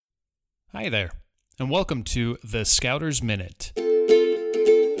Hi there, and welcome to the Scouter's Minute.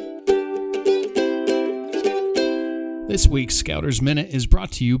 This week's Scouter's Minute is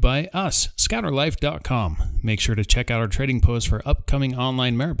brought to you by us, ScouterLife.com. Make sure to check out our trading posts for upcoming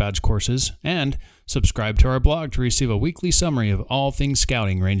online merit badge courses, and subscribe to our blog to receive a weekly summary of all things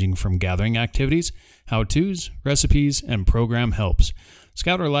scouting, ranging from gathering activities, how-tos, recipes, and program helps.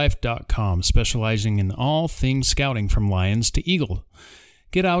 ScouterLife.com, specializing in all things scouting from lions to eagle.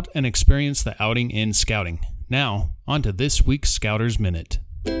 Get out and experience the outing in scouting. Now, on to this week's Scouter's Minute.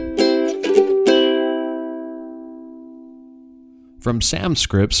 From Sam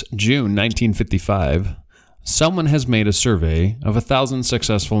Scripps, June 1955, someone has made a survey of 1,000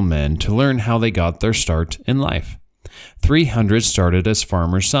 successful men to learn how they got their start in life. 300 started as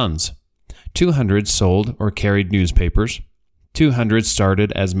farmers' sons. 200 sold or carried newspapers. 200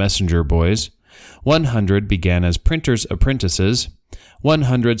 started as messenger boys. 100 began as printers' apprentices.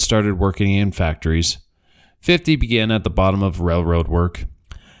 100 started working in factories. 50 began at the bottom of railroad work.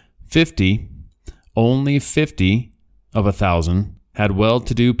 Only 50 of 1,000 had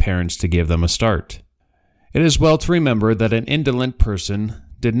well-to-do parents to give them a start. It is well to remember that an indolent person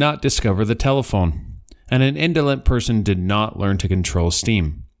did not discover the telephone, and an indolent person did not learn to control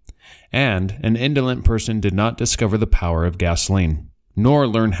steam, and an indolent person did not discover the power of gasoline, nor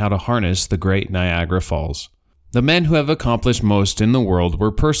learn how to harness the great Niagara Falls. The men who have accomplished most in the world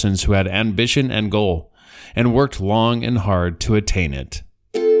were persons who had ambition and goal, and worked long and hard to attain it.